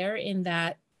if they're in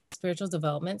that spiritual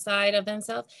development side of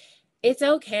themselves, it's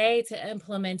okay to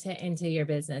implement it into your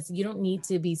business. You don't need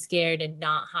to be scared and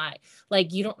not hide.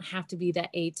 Like you don't have to be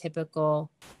that atypical,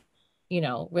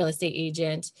 real estate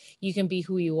agent. You can be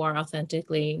who you are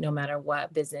authentically, no matter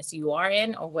what business you are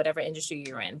in or whatever industry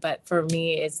you're in. But for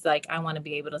me, it's like, I want to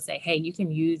be able to say, hey, you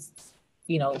can use,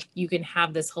 you can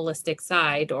have this holistic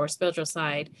side or spiritual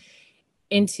side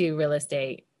into real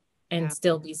estate and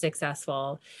still be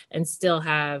successful and still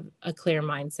have a clear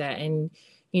mindset and,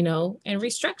 and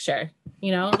restructure,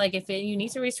 like if you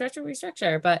need to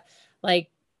restructure, but like,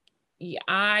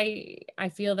 I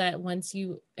feel that once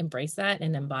you embrace that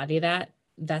and embody that,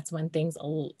 that's when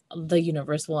the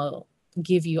universe will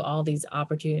give you all these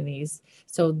opportunities.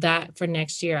 So that for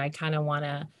next year, I kind of want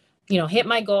to, hit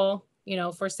my goal,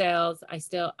 for sales.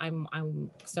 I'm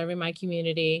serving my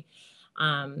community,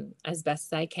 as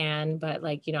best as I can. But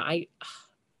like,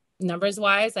 numbers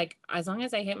wise, like as long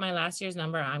as I hit my last year's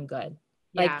number, I'm good.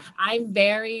 Like I'm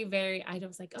very, very, I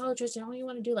was like, oh, Tristan, don't you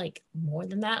want to do like more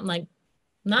than that? I'm like,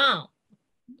 no,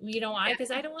 why?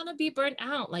 Because I don't want to be burnt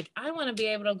out. Like I want to be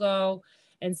able to go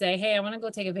and say, hey, I want to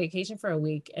go take a vacation for a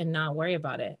week and not worry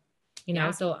about it.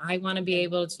 So I want to be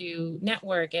able to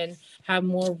network and have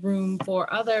more room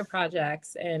for other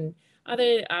projects and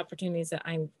other opportunities that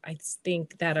I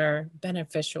think that are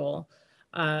beneficial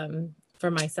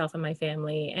for myself and my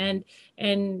family. And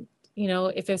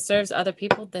if it serves other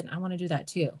people, then I want to do that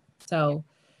too. So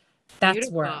that's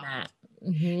beautiful. Where I'm at.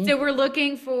 Mm-hmm. So we're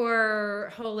looking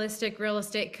for holistic real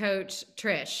estate coach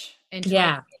Trish in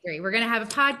 2023. We're going to have a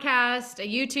podcast, a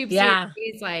YouTube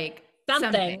series, like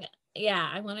something. Yeah.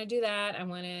 I want to do that. I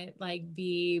want to like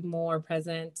be more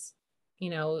present,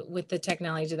 with the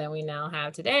technology that we now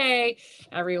have today.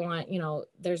 Everyone,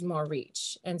 there's more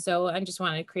reach. And so I just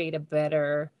want to create a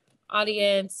better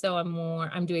audience. So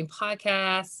I'm doing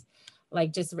podcasts,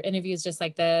 like just interviews just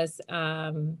like this.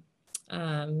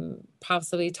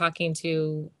 Possibly talking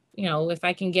to, if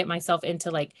I can get myself into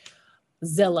like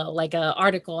Zillow, like an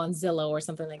article on Zillow or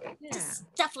something like that,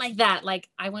 stuff like that. Like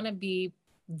I want to be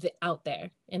out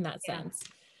there in that sense,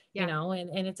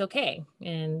 and it's okay.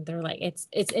 And they're like, it's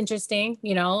interesting,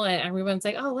 and everyone's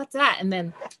like, oh, what's that? And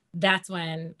then that's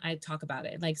when I talk about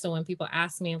it. Like, so when people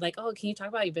ask me like, oh, can you talk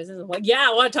about your business? I'm like, yeah,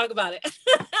 I want to talk about it.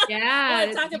 I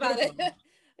want to talk about it,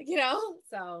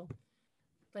 so.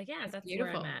 Like, yeah, that's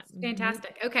beautiful. Where I'm at.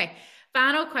 Fantastic. Okay.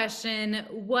 Final question.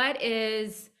 What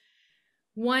is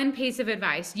one piece of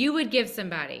advice you would give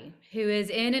somebody who is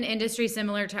in an industry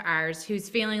similar to ours, who's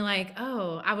feeling like,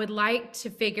 oh, I would like to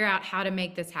figure out how to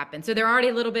make this happen? So they're already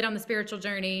a little bit on the spiritual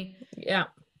journey. Yeah.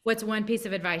 What's one piece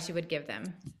of advice you would give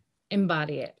them?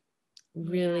 Embody it.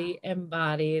 Really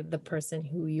embody the person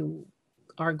who you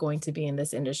are going to be in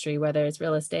this industry, whether it's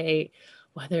real estate,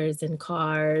 whether it's in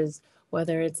cars,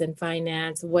 whether it's in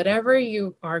finance, whatever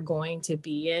you are going to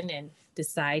be in and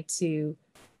decide to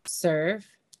serve,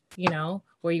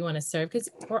 where you want to serve, because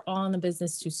we're all in the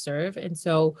business to serve. And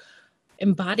so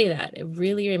embody that,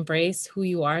 really embrace who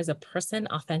you are as a person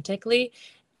authentically,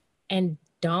 and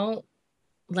don't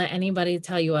let anybody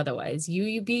tell you otherwise.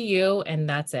 You be you, and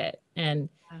that's it. And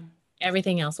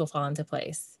everything else will fall into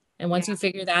place. And once you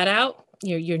figure that out,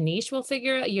 your niche will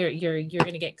figure out, you're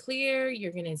going to get clear.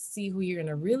 You're going to see who you're going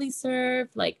to really serve,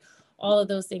 like all of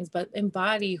those things, but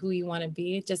embody who you want to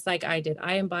be, just like I did.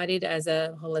 I embodied as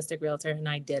a holistic realtor and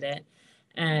I did it.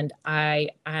 And I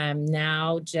am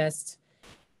now just,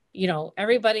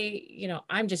 everybody,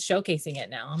 I'm just showcasing it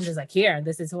now. I'm just like, here,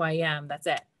 this is who I am. That's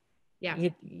it. Yeah.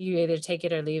 You either take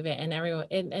it or leave it. And everyone,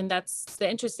 and that's the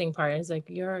interesting part is like,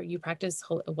 you practice,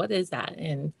 what is that?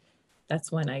 And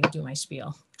that's when I do my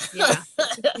spiel. Yeah.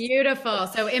 Beautiful.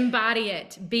 So embody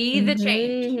it, be the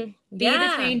change, be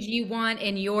the change you want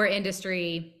in your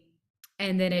industry.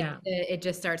 And then it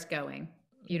just starts going.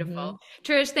 Beautiful.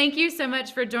 Trish, thank you so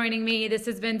much for joining me. This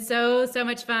has been so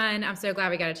much fun. I'm so glad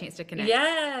we got a chance to connect.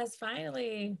 Yes,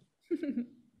 finally.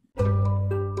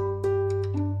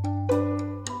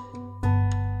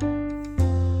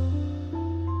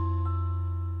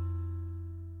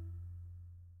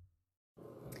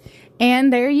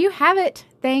 And there you have it.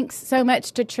 Thanks so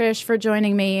much to Trish for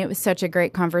joining me. It was such a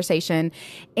great conversation.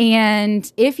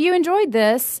 And if you enjoyed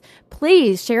this,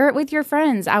 please share it with your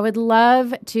friends. I would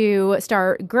love to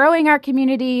start growing our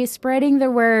community, spreading the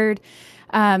word.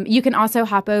 You can also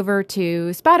hop over to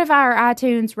Spotify or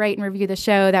iTunes, rate and review the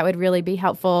show. That would really be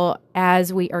helpful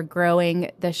as we are growing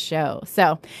the show.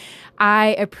 So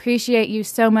I appreciate you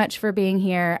so much for being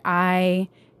here. I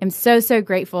am so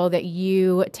grateful that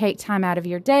you take time out of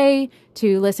your day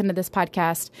to listen to this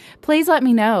podcast. Please let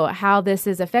me know how this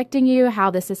is affecting you, how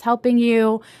this is helping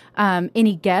you,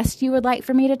 any guests you would like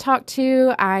for me to talk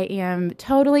to. I am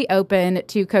totally open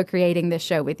to co-creating this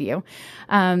show with you.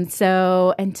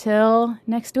 So until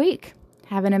next week,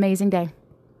 have an amazing day.